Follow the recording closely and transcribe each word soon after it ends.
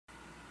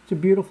It's a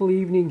beautiful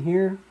evening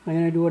here. I'm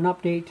going to do an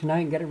update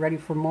tonight and get it ready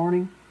for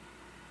morning.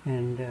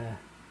 And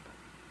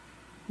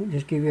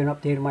just give you an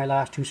update of my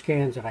last 2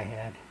 scans that I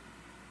had.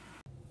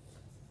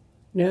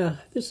 Now,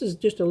 this is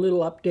just a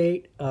little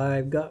update.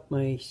 I've got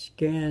my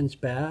scans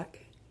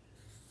back.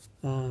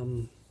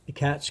 The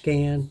CAT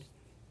scan,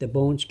 the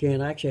bone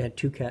scan. I actually had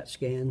 2 CAT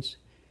scans.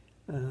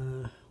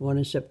 One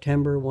in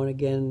September, one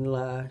again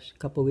last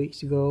couple of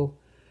weeks ago.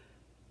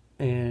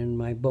 And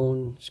my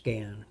bone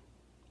scan.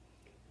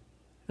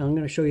 I'm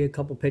going to show you a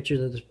couple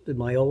pictures of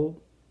my old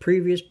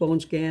previous bone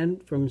scan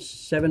from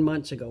 7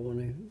 months ago when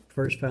I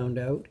first found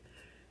out.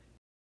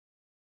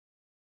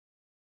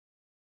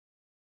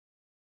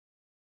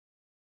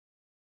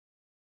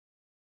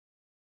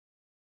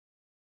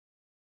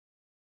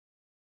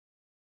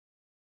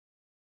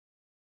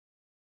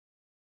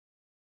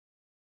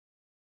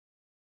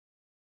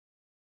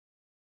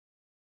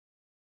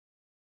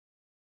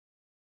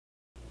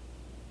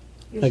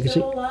 You're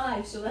still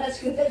alive, so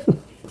that's good.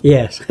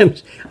 Yes,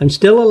 I'm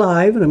still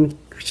alive and I'm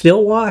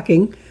still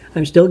walking.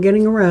 I'm still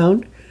getting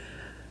around.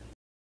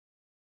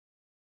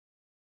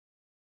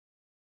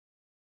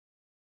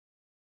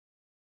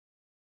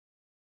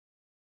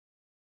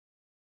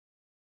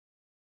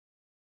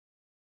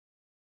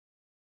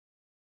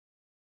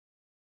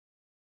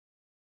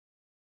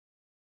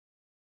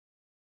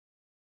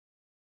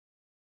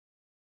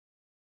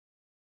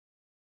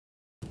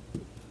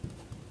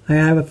 I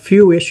have a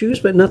few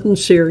issues, but nothing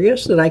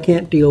serious that I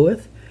can't deal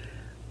with.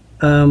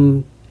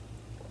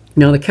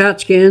 Now the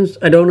CAT scans,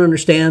 I don't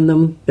understand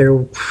them.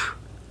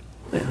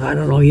 I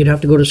don't know, you'd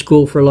have to go to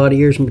school for a lot of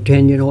years and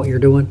pretend you know what you're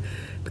doing,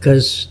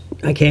 because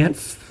I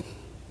can't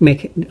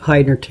make it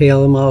hide or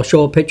tail them. I'll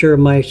show a picture of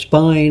my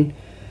spine.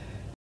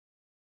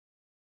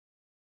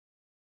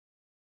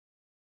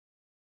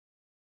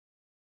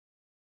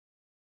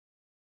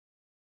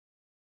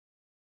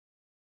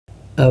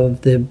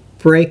 Of the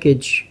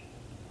breakage.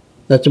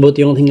 That's about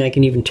the only thing I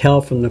can even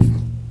tell from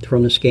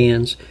the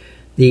scans.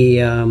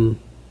 The I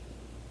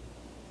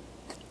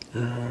don't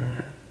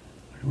know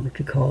what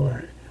to call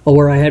that. Oh,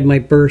 where I had my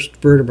burst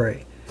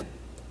vertebrae.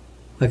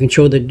 I can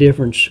show the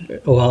difference.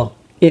 Well,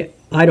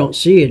 I don't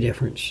see a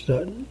difference.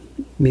 So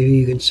maybe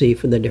you can see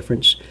for the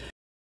difference.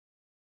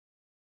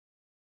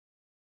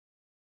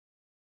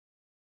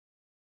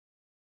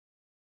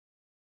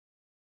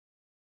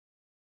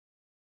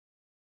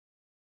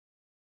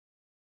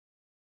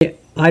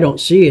 I don't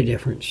see a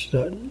difference.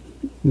 So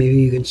maybe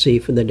you can see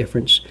for the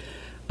difference.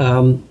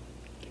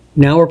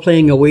 Now we're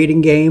playing a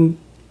waiting game.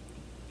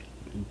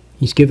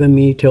 He's given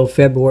me till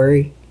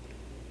February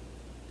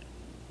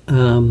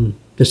to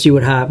see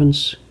what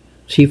happens.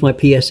 See if my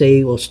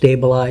PSA will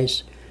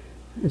stabilize.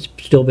 It's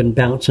still been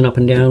bouncing up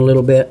and down a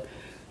little bit.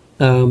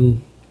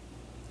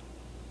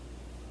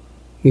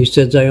 He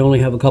says I only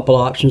have a couple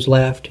options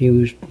left.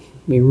 He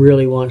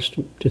really wants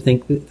to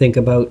think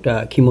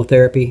about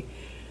chemotherapy.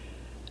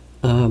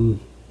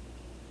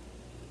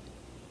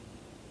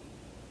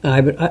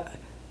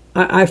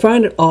 I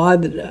find it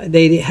odd that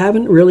they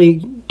haven't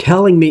really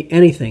telling me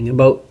anything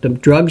about the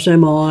drugs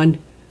I'm on.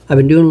 I've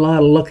been doing a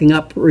lot of looking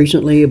up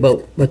recently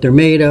about what they're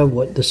made of,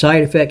 what the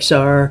side effects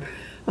are.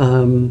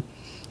 Like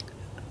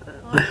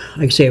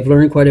I say, I've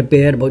learned quite a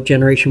bit about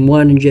Generation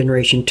 1 and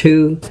Generation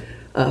 2,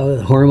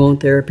 hormone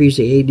therapies,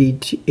 the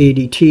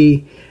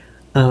ADT.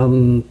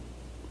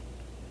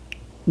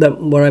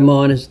 What I'm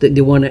on is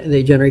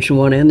the Generation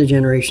 1 and the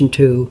Generation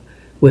 2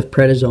 with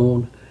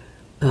prednisone.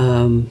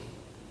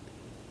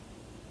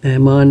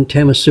 I'm on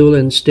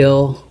temozolin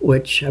still,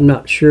 which I'm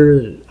not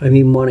sure I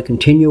even want to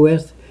continue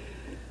with.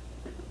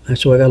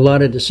 So I got a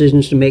lot of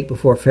decisions to make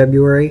before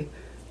February.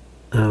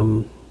 I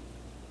don't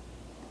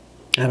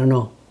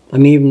know.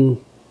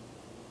 Don't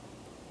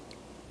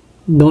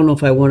know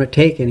if I want to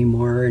take any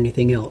more or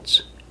anything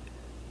else.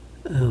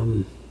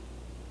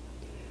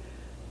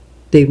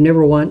 They've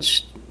never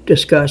once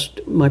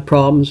discussed my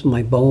problems with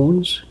my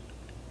bones,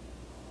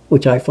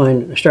 which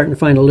I'm starting to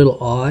find a little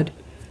odd.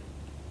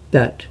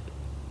 That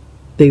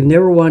they've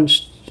never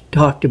once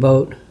talked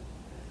about.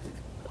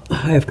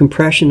 I have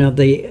compression of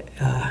the.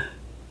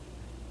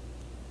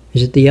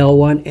 Is it the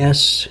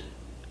L1S?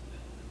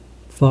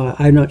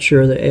 I'm not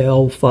sure. The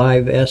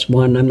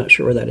L5S1. I'm not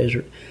sure where that is.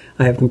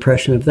 I have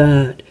compression of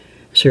that.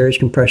 Serious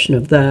compression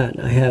of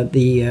that. I have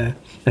the a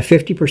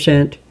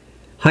 50%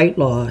 height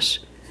loss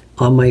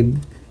on my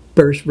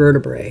burst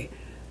vertebrae.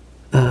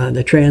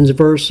 The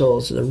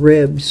transversals, the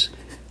ribs.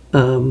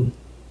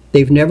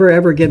 They've never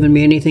ever given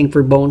me anything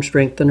for bone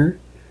strengthener.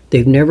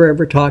 They've never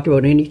ever talked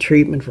about any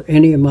treatment for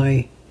any of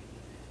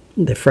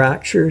the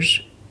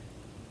fractures.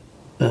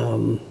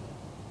 Or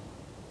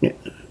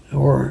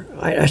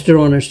I still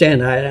don't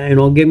understand.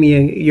 Give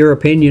me your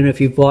opinion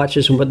if you've watched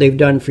this and what they've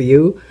done for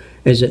you.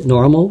 Is it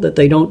normal that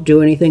they don't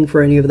do anything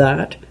for any of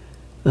that?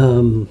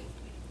 I'm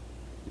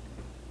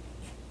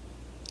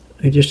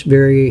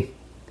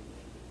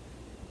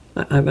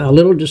a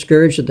little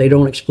discouraged that they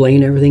don't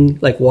explain everything,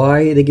 like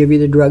why they give you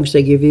the drugs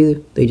they give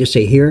you. They just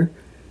say here.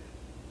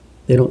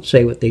 They don't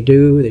say what they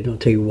do. They don't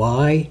tell you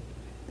why.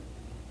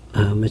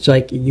 It's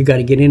like you got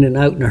to get in and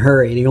out in a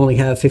hurry. You only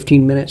have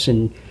 15 minutes,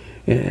 and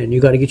you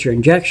got to get your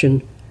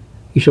injection.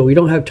 So we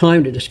don't have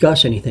time to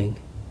discuss anything.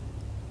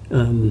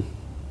 I'm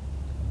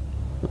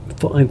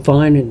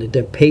finding that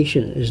the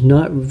patient is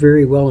not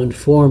very well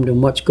informed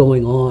on what's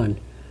going on.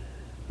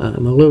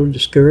 I'm a little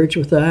discouraged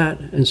with that,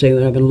 and say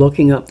when I've been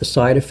looking up the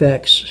side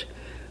effects,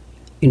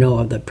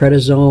 of the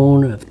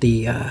prednisone, of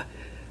the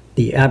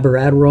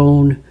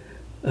abiraterone.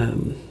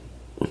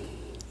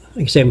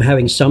 Like I say, I'm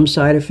having some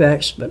side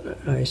effects, but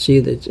I see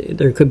that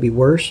there could be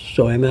worse.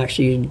 So I'm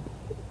actually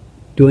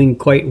doing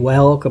quite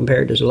well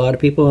compared to a lot of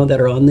people that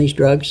are on these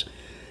drugs.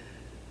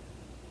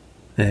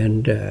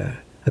 And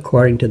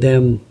according to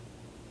them,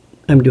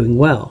 I'm doing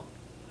well.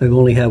 I've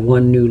only had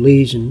one new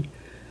lesion,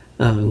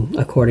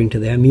 according to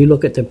them. You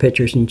look at the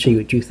pictures and see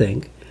what you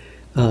think.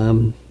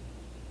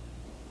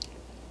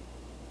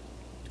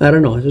 I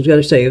don't know. I was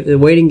going to say, the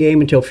waiting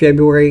game until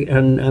February,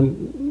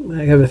 and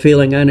I have a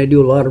feeling I'm going to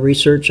do a lot of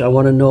research. I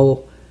want to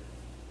know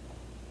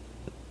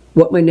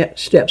what my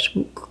next steps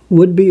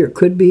would be or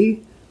could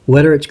be,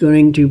 whether it's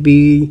going to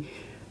be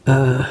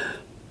the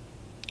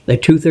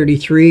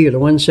 233 or the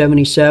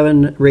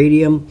 177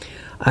 radium.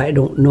 I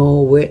don't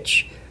know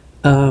which.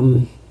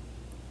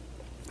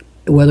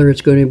 Whether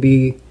it's going to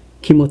be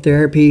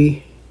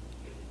chemotherapy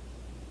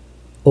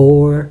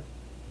or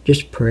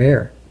just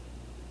prayer.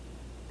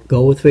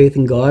 Go with faith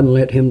in God and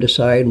let Him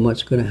decide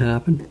what's going to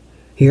happen.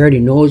 He already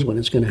knows when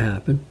it's going to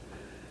happen.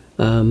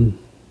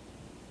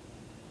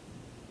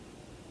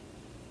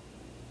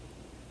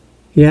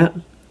 Yeah,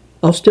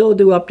 I'll still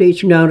do updates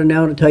from now to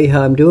now to tell you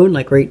how I'm doing.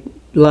 Like the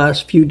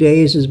last few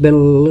days has been a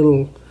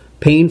little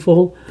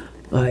painful.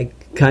 I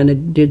kind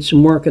of did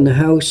some work in the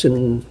house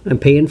and I'm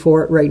paying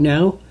for it right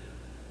now.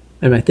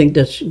 And I think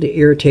that's the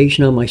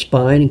irritation on my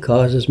spine and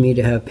causes me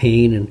to have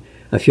pain and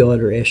a few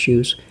other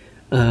issues.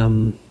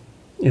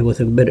 And with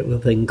a bit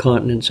of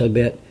incontinence a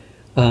bit.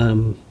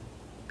 And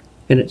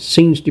it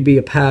seems to be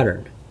a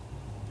pattern.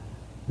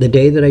 The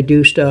day that I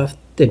do stuff,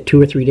 then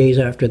 2 or 3 days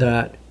after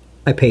that,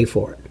 I pay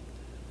for it.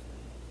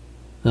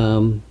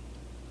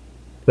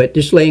 But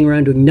just laying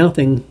around doing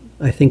nothing,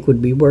 I think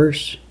would be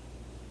worse.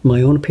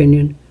 My own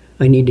opinion.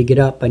 I need to get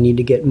up, I need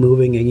to get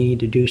moving, I need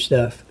to do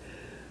stuff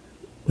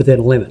within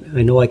a limit.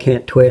 I know I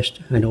can't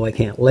twist, I know I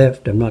can't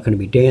lift, I'm not going to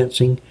be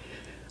dancing.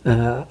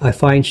 I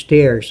find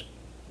stairs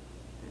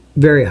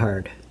very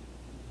hard.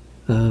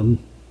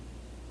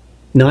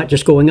 Not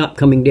just going up,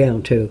 coming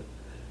down too.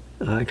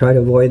 I try to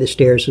avoid the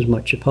stairs as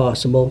much as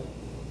possible.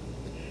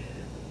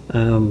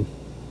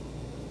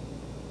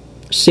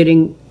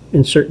 Sitting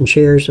in certain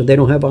chairs so they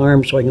don't have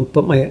arms, so I can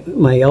put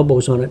my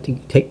elbows on it to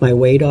take my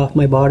weight off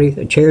my body.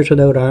 The chairs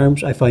without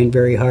arms I find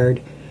very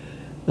hard.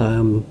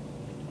 I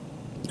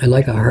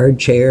like a hard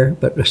chair,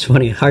 but it's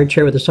funny, a hard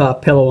chair with a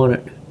soft pillow on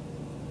it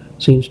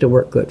seems to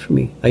work good for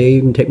me. I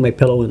even take my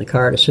pillow in the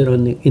car to sit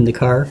on in the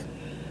car.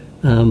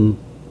 And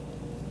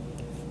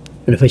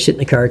if I sit in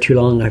the car too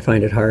long, I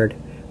find it hard.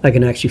 I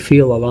can actually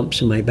feel the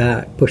lumps in my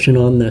back pushing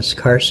on this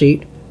car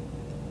seat.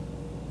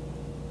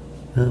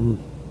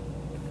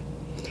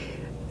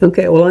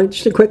 Okay, well,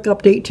 just a quick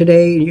update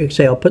today. You can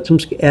say I'll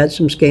add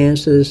some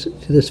scans to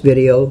this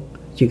video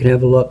so you can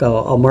have a look.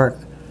 I'll mark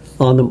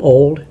on them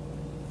old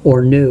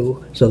or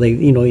new, so they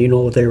you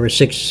know if they were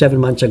 6-7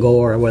 months ago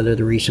or whether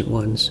the recent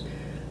ones.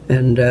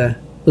 And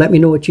let me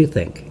know what you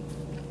think.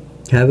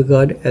 Have a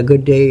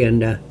good day,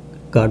 and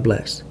God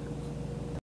bless.